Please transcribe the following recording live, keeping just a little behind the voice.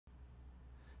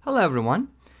Hello everyone.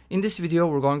 In this video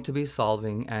we're going to be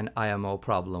solving an IMO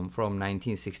problem from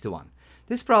 1961.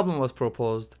 This problem was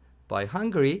proposed by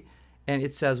Hungary and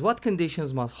it says what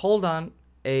conditions must hold on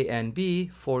A and B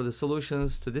for the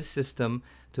solutions to this system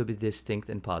to be distinct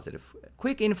and positive.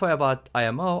 Quick info about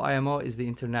IMO. IMO is the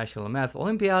International Math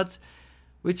Olympiads,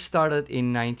 which started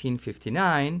in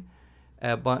 1959.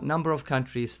 But number of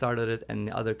countries started it and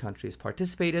other countries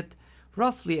participated.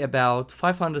 Roughly about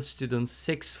 500 students,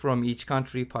 6 from each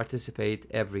country, participate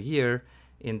every year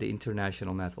in the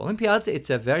International Math Olympiads. It's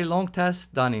a very long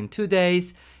test done in 2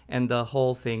 days, and the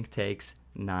whole thing takes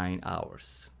 9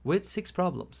 hours with 6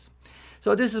 problems.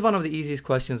 So this is one of the easiest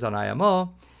questions on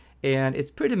IMO, and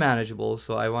it's pretty manageable,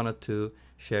 so I wanted to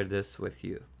share this with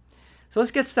you. So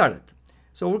let's get started.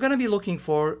 So we're going to be looking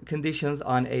for conditions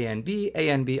on A and B. A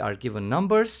and B are given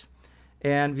numbers,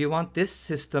 and we want this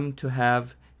system to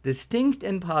have distinct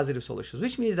and positive solutions,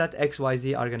 which means that x, y,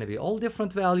 z are going to be all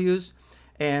different values,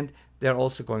 and they're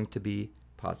also going to be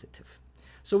positive.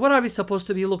 So what are we supposed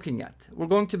to be looking at? We're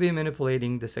going to be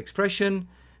manipulating this expression,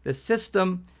 this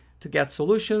system, to get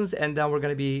solutions, and then we're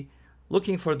going to be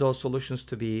looking for those solutions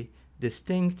to be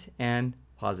distinct and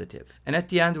positive. And at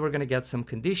the end, we're going to get some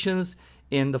conditions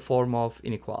in the form of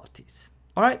inequalities.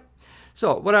 All right,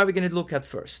 so what are we going to look at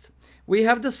first? We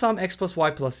have the sum x plus y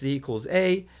plus z equals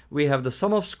a. We have the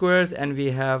sum of squares, and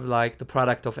we have like the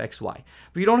product of x, y.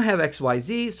 We don't have x, y,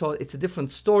 z, so it's a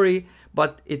different story,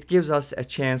 but it gives us a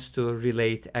chance to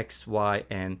relate x, y,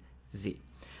 and z.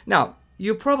 Now,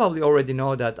 you probably already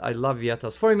know that I love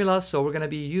Vieta's formulas, so we're going to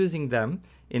be using them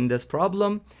in this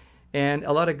problem, and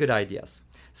a lot of good ideas.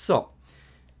 So,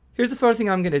 here's the first thing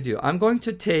I'm going to do. I'm going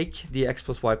to take the x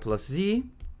plus y plus z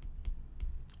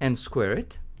and square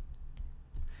it.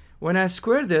 When I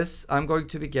square this, I'm going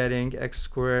to be getting x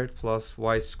squared plus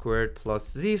y squared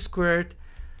plus z squared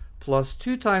plus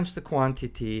 2 times the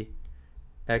quantity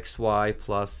xy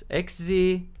plus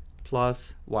xz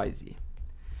plus yz.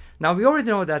 Now we already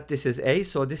know that this is a,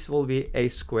 so this will be a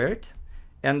squared,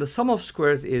 and the sum of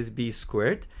squares is b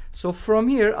squared. So from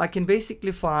here, I can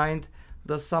basically find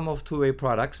the sum of two-way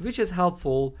products, which is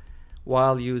helpful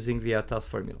while using Vieta's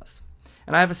formulas.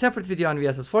 And I have a separate video on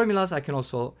Vieta's formulas. I can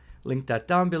also link that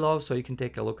down below so you can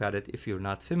take a look at it if you're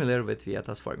not familiar with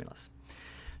Vieta's formulas.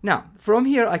 Now, from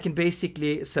here, I can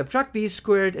basically subtract b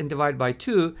squared and divide by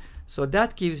 2. So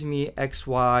that gives me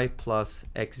xy plus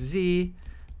xz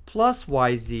plus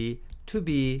yz to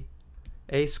be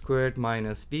a squared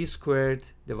minus b squared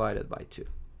divided by 2.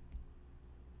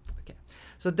 Okay,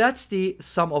 so that's the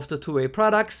sum of the two-way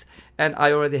products, and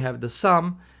I already have the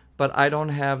sum, but I don't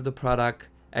have the product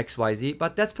xyz,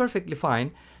 but that's perfectly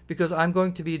fine because I'm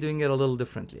going to be doing it a little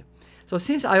differently. So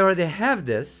since I already have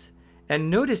this, and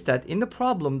notice that in the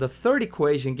problem, the third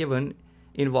equation given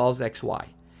involves xy,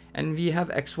 and we have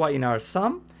xy in our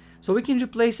sum, so we can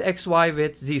replace xy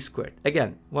with z squared.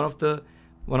 Again, one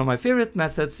of my favorite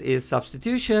methods is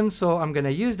substitution, so I'm going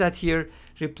to use that here,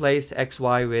 replace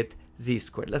xy with z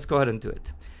squared. Let's go ahead and do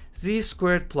it. Z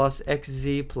squared plus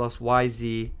xz plus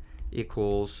yz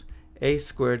equals a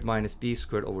squared minus b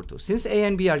squared over 2. Since a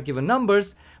and b are given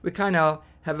numbers, we kind of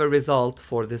have a result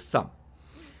for this sum.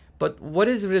 But what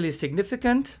is really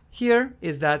significant here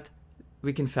is that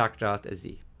we can factor out a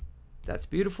z. That's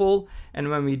beautiful. And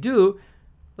when we do,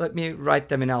 let me write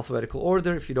them in alphabetical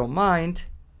order if you don't mind.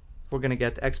 We're going to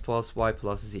get x plus y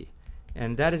plus z.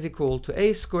 And that is equal to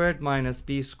a squared minus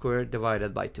b squared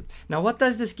divided by 2. Now what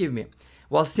does this give me?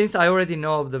 Well, since I already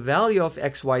know the value of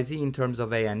x, y, z in terms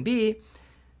of a and b,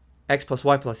 x plus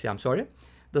y plus z, I'm sorry.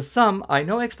 The sum, I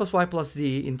know x plus y plus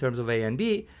z in terms of a and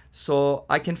b, so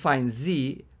I can find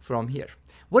z from here.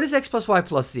 What is x plus y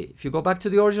plus z? If you go back to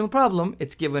the original problem,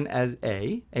 it's given as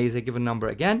a. A is a given number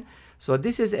again. So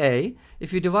this is a.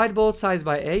 If you divide both sides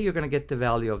by a, you're going to get the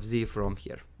value of z from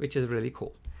here, which is really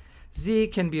cool. Z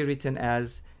can be written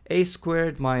as a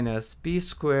squared minus b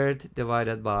squared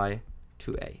divided by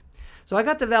 2a. So I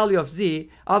got the value of z.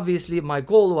 Obviously, my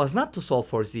goal was not to solve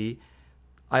for z.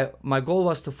 My goal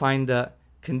was to find the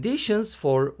conditions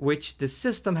for which the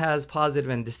system has positive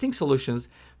and distinct solutions,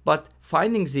 but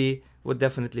finding z would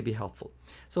definitely be helpful.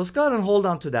 So let's go ahead and hold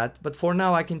on to that. But for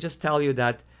now, I can just tell you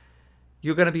that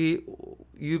you're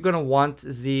gonna want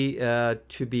z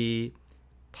to be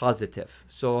positive.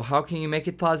 So how can you make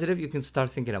it positive? You can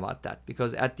start thinking about that,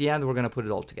 because at the end, we're gonna put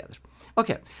it all together.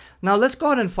 Okay, now let's go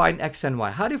ahead and find x and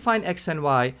y. How do you find x and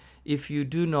y if you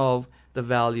do know the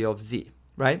value of z,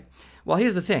 right? Well,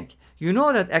 here's the thing. You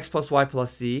know that x plus y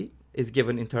plus z is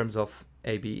given in terms of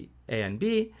a and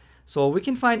b. So we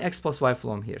can find x plus y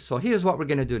from here. So here's what we're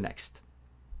going to do next.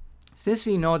 Since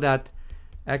we know that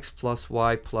x plus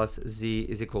y plus z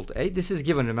is equal to a. This is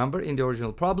given, remember, in the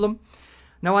original problem.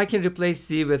 Now I can replace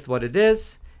z with what it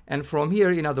is, and from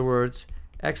here, in other words,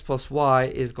 x plus y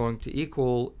is going to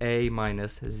equal a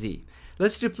minus z.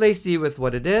 Let's replace z with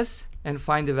what it is and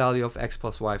find the value of x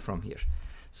plus y from here.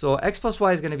 So x plus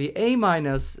y is going to be a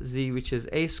minus z, which is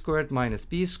a squared minus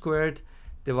b squared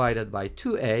divided by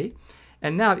 2a.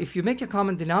 And now if you make a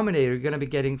common denominator, you're going to be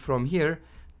getting from here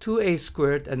 2a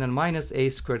squared and then minus a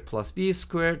squared plus b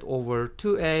squared over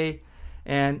 2a,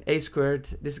 and a squared,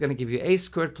 this is going to give you a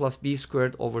squared plus b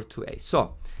squared over 2a.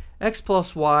 So x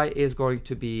plus y is going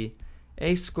to be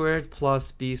a squared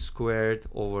plus b squared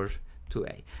over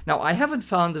 2a. Now I haven't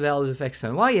found the values of x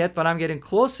and y yet, but I'm getting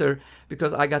closer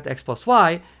because I got x plus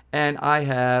y and I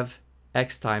have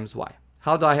x times y.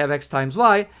 How do I have x times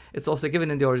y? It's also given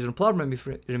in the original problem. If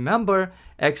you remember,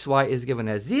 xy is given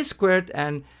as z squared,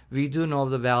 and we do know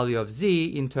the value of z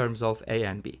in terms of a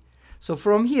and b. So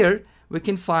from here, we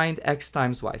can find x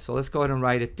times y. So let's go ahead and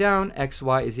write it down.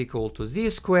 xy is equal to z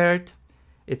squared.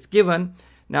 It's given.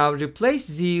 Now replace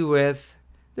z with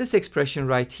this expression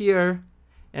right here,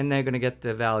 and they're going to get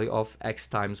the value of x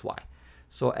times y.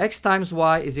 So x times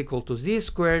y is equal to z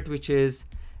squared, which is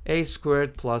a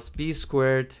squared plus b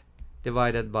squared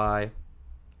divided by,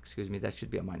 excuse me, that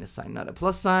should be a minus sign, not a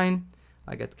plus sign.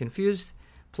 I get confused.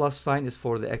 Plus sign is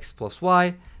for the x plus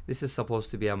y. This is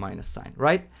supposed to be a minus sign,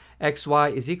 right?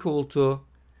 xy is equal to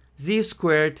z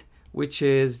squared, which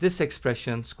is this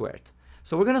expression squared.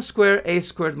 So we're going to square a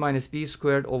squared minus b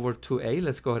squared over 2a.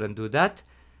 Let's go ahead and do that.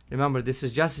 Remember, this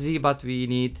is just z, but we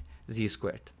need z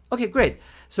squared. Okay, great.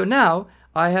 So now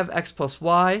I have x plus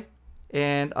y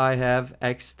and I have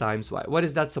x times y. What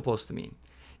is that supposed to mean?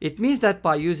 It means that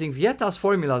by using Vieta's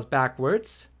formulas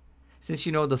backwards, since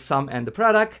you know the sum and the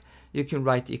product, you can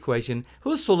write the equation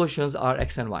whose solutions are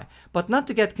x and y. But not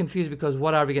to get confused, because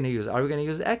what are we going to use? Are we going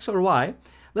to use x or y?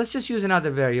 Let's just use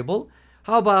another variable.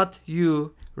 How about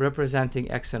u representing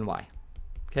x and y?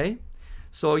 Okay,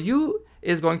 so u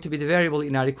is going to be the variable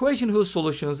in our equation whose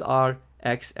solutions are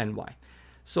x and y.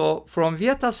 So from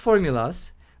Vieta's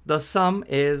formulas, the sum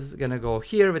is going to go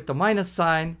here with the minus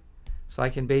sign. So I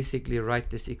can basically write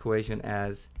this equation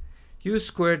as u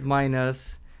squared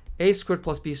minus a squared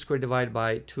plus b squared divided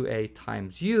by 2a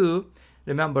times u.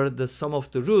 Remember, the sum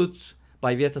of the roots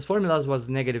by Vieta's formulas was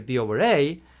negative b over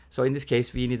a. So in this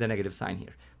case, we need a negative sign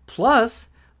here. Plus,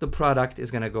 the product is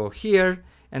going to go here.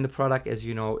 And the product, as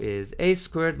you know, is a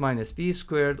squared minus b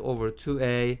squared over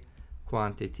 2a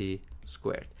quantity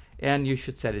squared. And you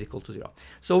should set it equal to 0.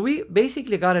 So we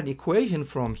basically got an equation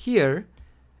from here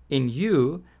in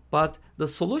u, but the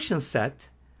solution set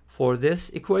for this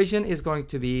equation is going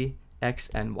to be x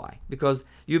and y, because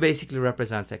u basically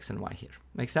represents x and y here.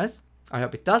 Make sense? I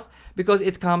hope it does, because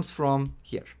it comes from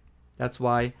here. That's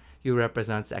why u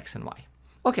represents x and y.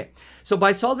 Okay, so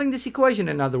by solving this equation,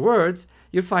 in other words,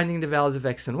 you're finding the values of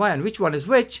x and y, and which one is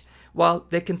which? Well,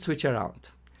 they can switch around.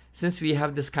 Since we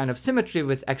have this kind of symmetry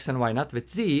with x and y, not with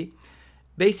z,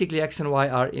 basically x and y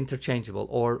are interchangeable,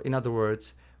 or in other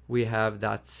words, we have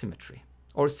that symmetry,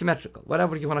 or symmetrical,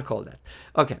 whatever you want to call that.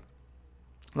 Okay,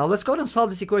 now let's go ahead and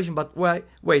solve this equation, but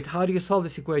wait, how do you solve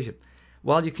this equation?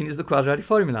 Well, you can use the quadratic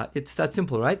formula. It's that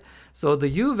simple, right? So the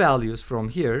u values from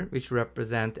here, which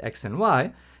represent x and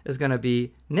y, is going to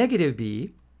be negative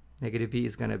b. Negative b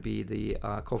is going to be the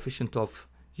coefficient of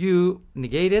u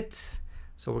negated.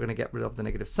 So we're going to get rid of the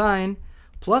negative sign.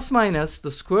 Plus minus the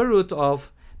square root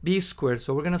of b squared.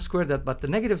 So we're going to square that, but the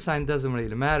negative sign doesn't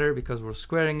really matter because we're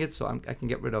squaring it. So I can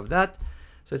get rid of that.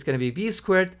 So it's going to be b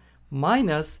squared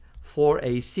minus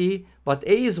 4ac. But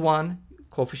a is 1,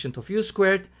 coefficient of u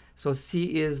squared. So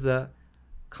c is the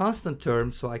constant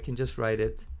term. So I can just write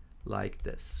it like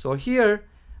this. So here,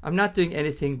 I'm not doing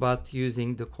anything but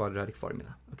using the quadratic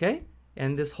formula. Okay?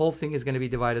 And this whole thing is going to be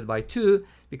divided by 2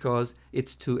 because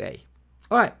it's 2a.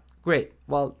 All right, great.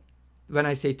 Well, when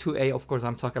I say 2a, of course,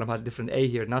 I'm talking about a different a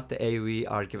here, not the a we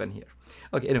are given here.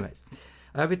 Okay, anyways,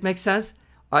 I hope it makes sense.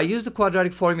 I used the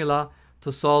quadratic formula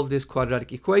to solve this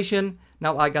quadratic equation.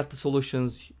 Now I got the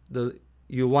solutions, the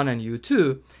u1 and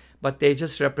u2, but they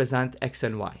just represent x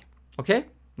and y. Okay,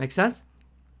 makes sense?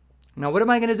 Now, what am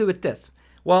I going to do with this?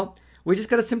 Well, we just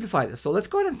got to simplify this. So let's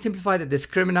go ahead and simplify the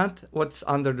discriminant, what's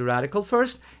under the radical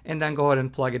first, and then go ahead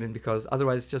and plug it in, because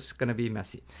otherwise it's just going to be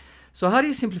messy. So how do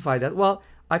you simplify that? Well,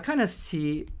 I kind of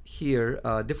see here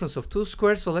a difference of 2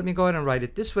 squares. So let me go ahead and write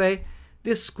it this way.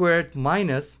 This squared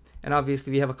minus, and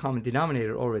obviously we have a common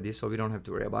denominator already, so we don't have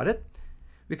to worry about it.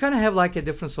 We kind of have like a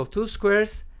difference of 2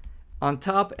 squares on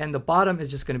top, and the bottom is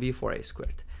just going to be 4a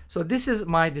squared. So this is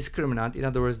my discriminant, in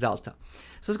other words, delta.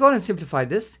 So let's go ahead and simplify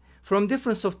this. from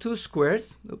difference of two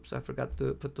squares. Oops, I forgot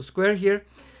to put the square here.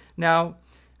 Now,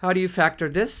 how do you factor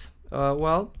this?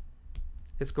 Well,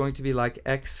 it's going to be like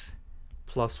x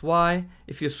plus y.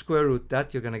 If you square root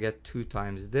that, you're going to get 2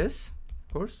 times this,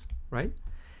 of course, right?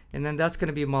 And then that's going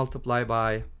to be multiplied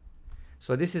by,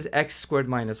 so this is x squared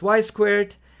minus y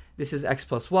squared. This is x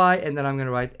plus y, and then I'm going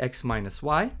to write x minus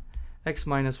y. X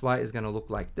minus y is going to look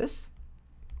like this.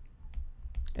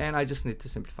 And I just need to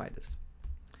simplify this.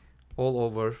 All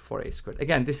over 4a squared.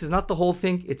 Again, this is not the whole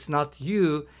thing. It's not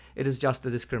u. It is just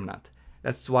the discriminant.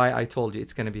 That's why I told you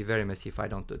it's going to be very messy if I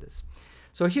don't do this.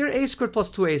 So here a squared plus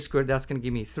 2a squared, that's going to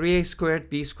give me 3a squared.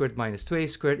 B squared minus 2a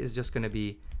squared is just going to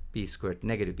be b squared,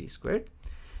 negative b squared.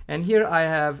 And here I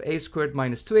have a squared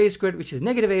minus 2a squared, which is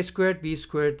negative a squared. B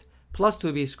squared plus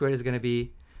 2b squared is going to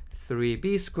be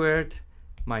 3b squared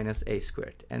minus a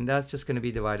squared. And that's just going to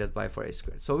be divided by 4a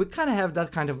squared. So we kind of have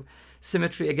that kind of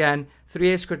symmetry again.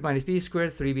 3a squared minus b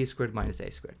squared, 3b squared minus a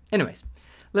squared. Anyways,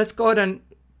 let's go ahead and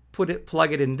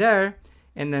plug it in there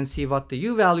and then see what the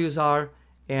u values are.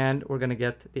 And we're going to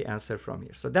get the answer from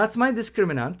here. So that's my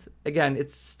discriminant. Again,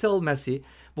 it's still messy.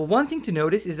 But one thing to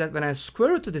notice is that when I square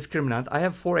root the discriminant, I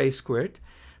have 4a squared.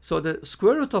 So the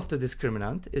square root of the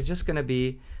discriminant is just going to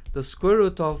be the square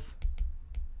root of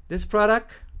this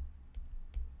product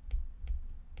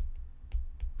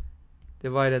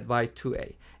divided by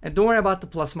 2a. And don't worry about the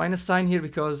plus minus sign here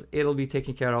because it'll be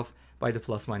taken care of by the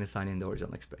plus minus sign in the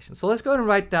original expression. So let's go ahead and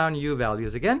write down u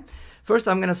values again. First,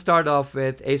 I'm going to start off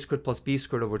with a squared plus b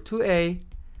squared over 2a,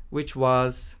 which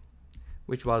was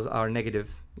our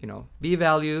negative, b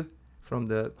value from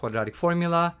the quadratic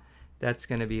formula. That's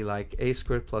going to be like a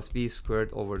squared plus b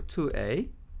squared over 2a.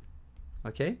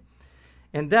 Okay.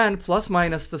 And then plus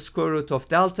minus the square root of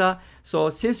delta.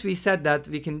 So since we said that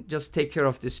we can just take care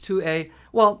of this 2a,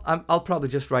 well, I'll probably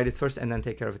just write it first and then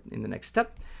take care of it in the next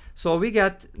step. So we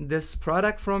get this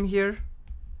product from here.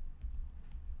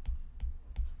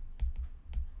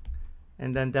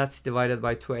 And then that's divided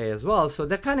by 2a as well. So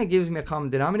that kind of gives me a common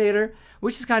denominator,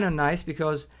 which is kind of nice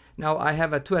because now I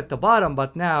have a 2 at the bottom,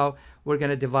 but now we're going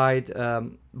to divide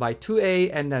by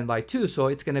 2a and then by 2. So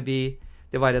it's going to be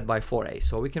divided by 4a.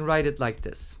 So we can write it like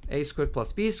this. A squared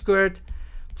plus b squared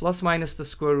plus minus the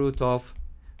square root of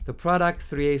the product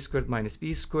 3a squared minus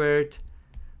b squared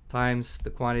times the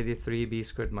quantity 3b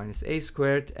squared minus a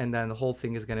squared, and then the whole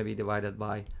thing is going to be divided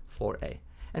by 4a.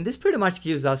 And this pretty much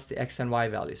gives us the x and y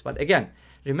values. But again,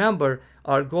 remember,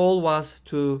 our goal was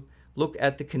to look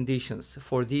at the conditions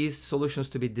for these solutions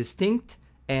to be distinct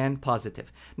and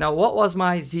positive. Now, what was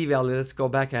my z value? Let's go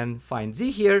back and find z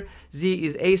here. Z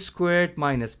is a squared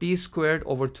minus b squared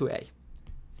over 2a.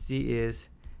 Z is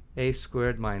a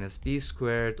squared minus b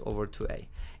squared over 2a.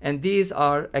 And these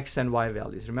are x and y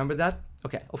values. Remember that?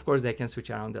 Okay, of course they can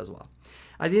switch around as well.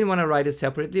 I didn't want to write it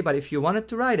separately, but if you wanted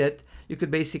to write it, you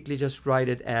could basically just write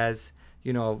it as,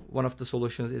 one of the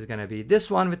solutions is going to be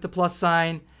this one with the plus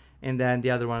sign, and then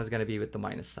the other one is going to be with the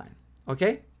minus sign.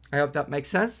 Okay, I hope that makes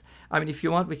sense. I mean, if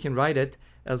you want, we can write it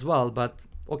as well, but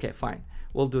okay, fine,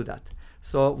 we'll do that.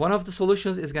 So one of the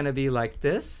solutions is going to be like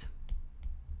this.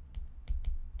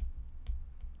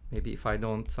 Maybe if I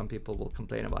don't, some people will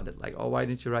complain about it. Like, oh, why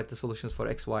didn't you write the solutions for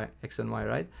x and y,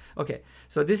 right? Okay,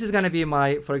 so this is going to be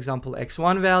my, for example,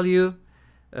 x1 value,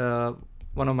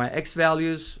 one of my x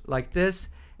values like this.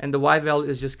 And the y value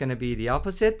is just going to be the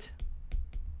opposite.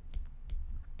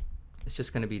 It's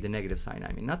just going to be the negative sign.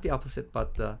 I mean, not the opposite,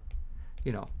 but the,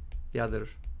 the other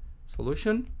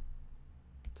solution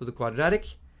to the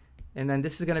quadratic. And then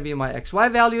this is going to be my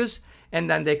xy values. And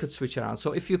then they could switch around.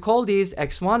 So if you call these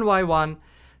x1, y1,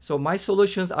 so my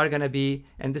solutions are going to be,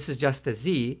 and this is just a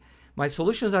z, my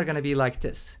solutions are going to be like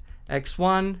this.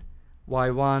 x1,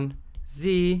 y1,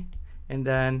 z, and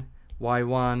then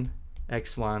y1,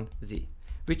 x1, z.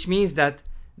 Which means that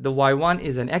the y1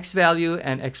 is an x value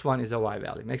and x1 is a y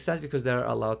value. Makes sense because they're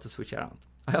allowed to switch around.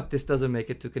 I hope this doesn't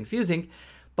make it too confusing.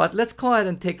 But let's go ahead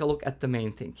and take a look at the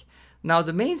main thing. Now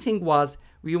the main thing was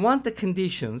we want the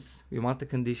conditions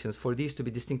for these to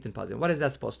be distinct and positive. What is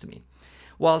that supposed to mean?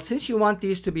 Well, since you want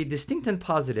these to be distinct and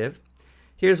positive,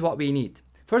 here's what we need.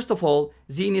 First of all,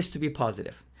 z needs to be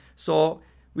positive. So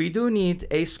we do need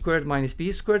a squared minus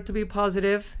b squared to be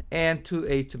positive and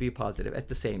 2a to be positive at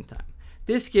the same time.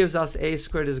 This gives us a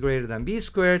squared is greater than b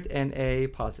squared and a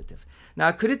positive.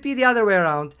 Now, could it be the other way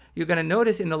around? You're going to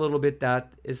notice in a little bit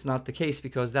that it's not the case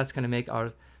because that's going to make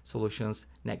our solutions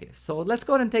negative. So let's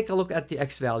go ahead and take a look at the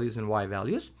x values and y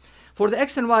values. For the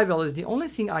x and y values, the only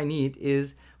thing I need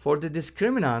is for the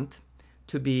discriminant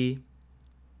to be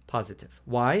positive.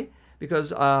 Why?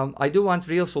 Because I do want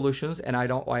real solutions and I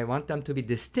want them to be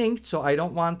distinct, so I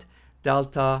don't want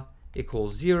delta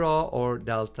equals 0 or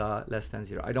delta less than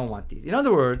 0. I don't want these. In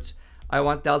other words, I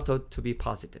want delta to be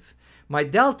positive. My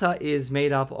delta is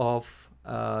made up of,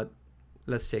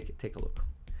 let's take a look.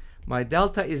 My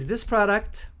delta is this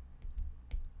product,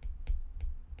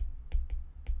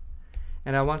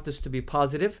 and I want this to be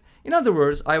positive. In other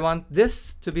words, I want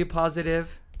this to be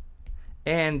positive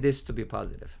and this to be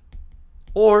positive.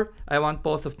 Or I want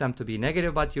both of them to be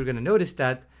negative, but you're going to notice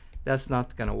that that's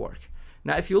not going to work.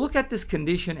 Now, if you look at this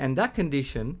condition and that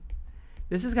condition,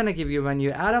 this is going to give you, when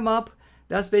you add them up,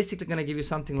 that's basically going to give you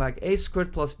something like a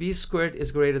squared plus b squared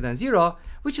is greater than 0,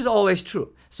 which is always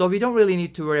true. So we don't really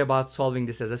need to worry about solving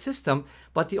this as a system,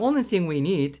 but the only thing we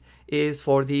need is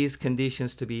for these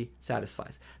conditions to be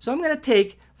satisfied. So I'm going to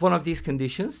take one of these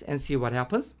conditions and see what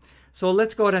happens. So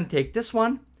let's go ahead and take this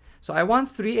one. So I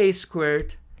want 3a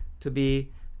squared to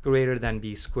be greater than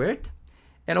b squared.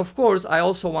 And of course, I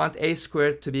also want a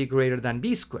squared to be greater than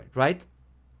b squared, right?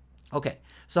 Okay,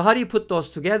 so how do you put those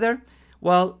together?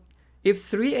 Well,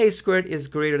 if 3a squared is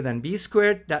greater than b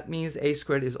squared, that means a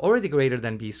squared is already greater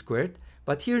than b squared.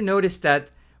 But here notice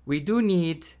that we do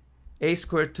need a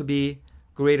squared to be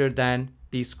greater than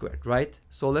b squared, right?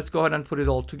 So let's go ahead and put it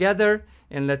all together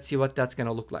and let's see what that's going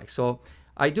to look like. So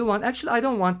I do want, actually I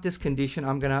don't want this condition.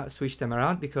 I'm going to switch them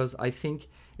around because I think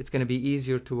it's going to be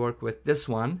easier to work with this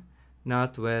one,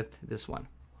 not with this one.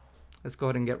 Let's go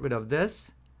ahead and get rid of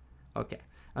this. Okay,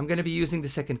 I'm going to be using the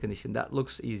second condition. That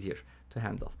looks easier to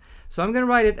handle. So I'm going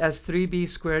to write it as 3b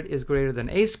squared is greater than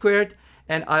a squared.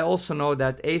 And I also know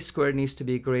that a squared needs to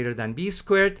be greater than b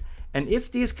squared. And if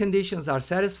these conditions are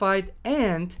satisfied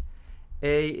and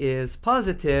a is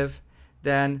positive,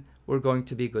 then we're going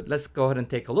to be good. Let's go ahead and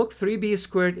take a look. 3b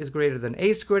squared is greater than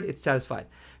a squared. It's satisfied.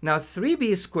 Now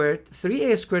 3a squared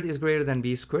is greater than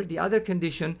b squared. The other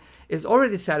condition is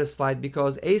already satisfied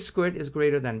because a squared is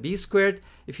greater than b squared.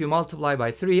 If you multiply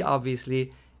by 3,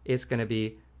 obviously it's going to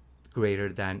be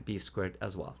greater than b squared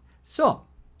as well. So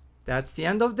that's the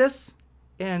end of this,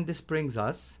 and this brings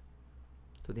us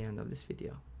to the end of this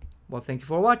video. Well, thank you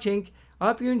for watching. I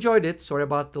hope you enjoyed it. Sorry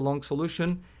about the long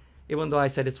solution. Even though I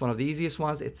said it's one of the easiest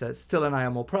ones, it's still an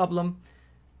IMO problem.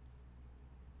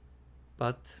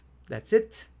 But that's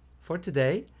it for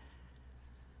today.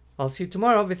 I'll see you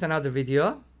tomorrow with another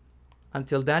video.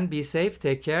 Until then, be safe,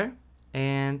 take care,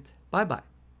 and bye-bye.